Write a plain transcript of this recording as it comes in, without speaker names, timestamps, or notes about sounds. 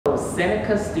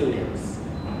Seneca students,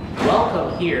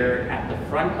 welcome here at the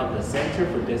front of the Center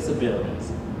for Disabilities,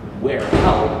 where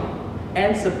help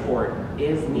and support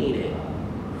is needed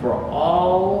for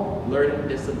all learning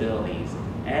disabilities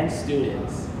and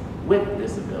students with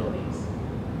disabilities.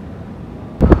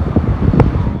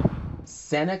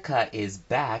 Seneca is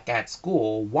back at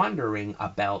school wondering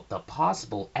about the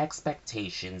possible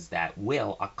expectations that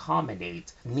will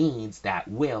accommodate needs that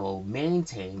will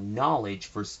maintain knowledge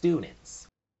for students.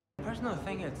 Personally, I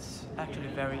think it's actually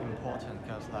very important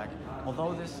because,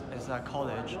 although this is a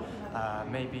college,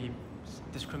 maybe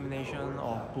discrimination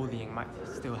or bullying might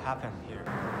still happen here.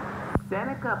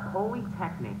 Seneca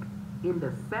Polytechnic in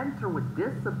the Center with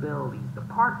Disabilities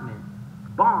Department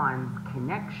bonds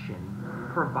connection,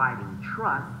 providing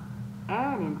trust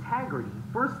and integrity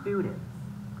for students.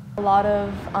 A lot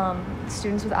of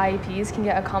students with IEPs can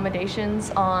get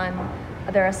accommodations on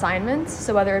their assignments,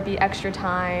 so whether it be extra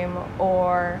time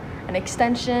or an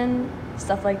extension,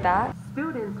 stuff like that.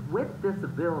 Students with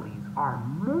disabilities are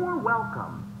more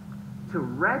welcome to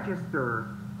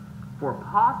register for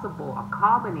possible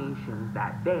accommodations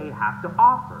that they have to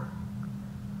offer.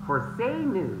 For Say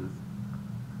News,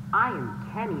 I am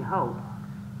Kenny Hope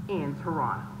in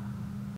Toronto.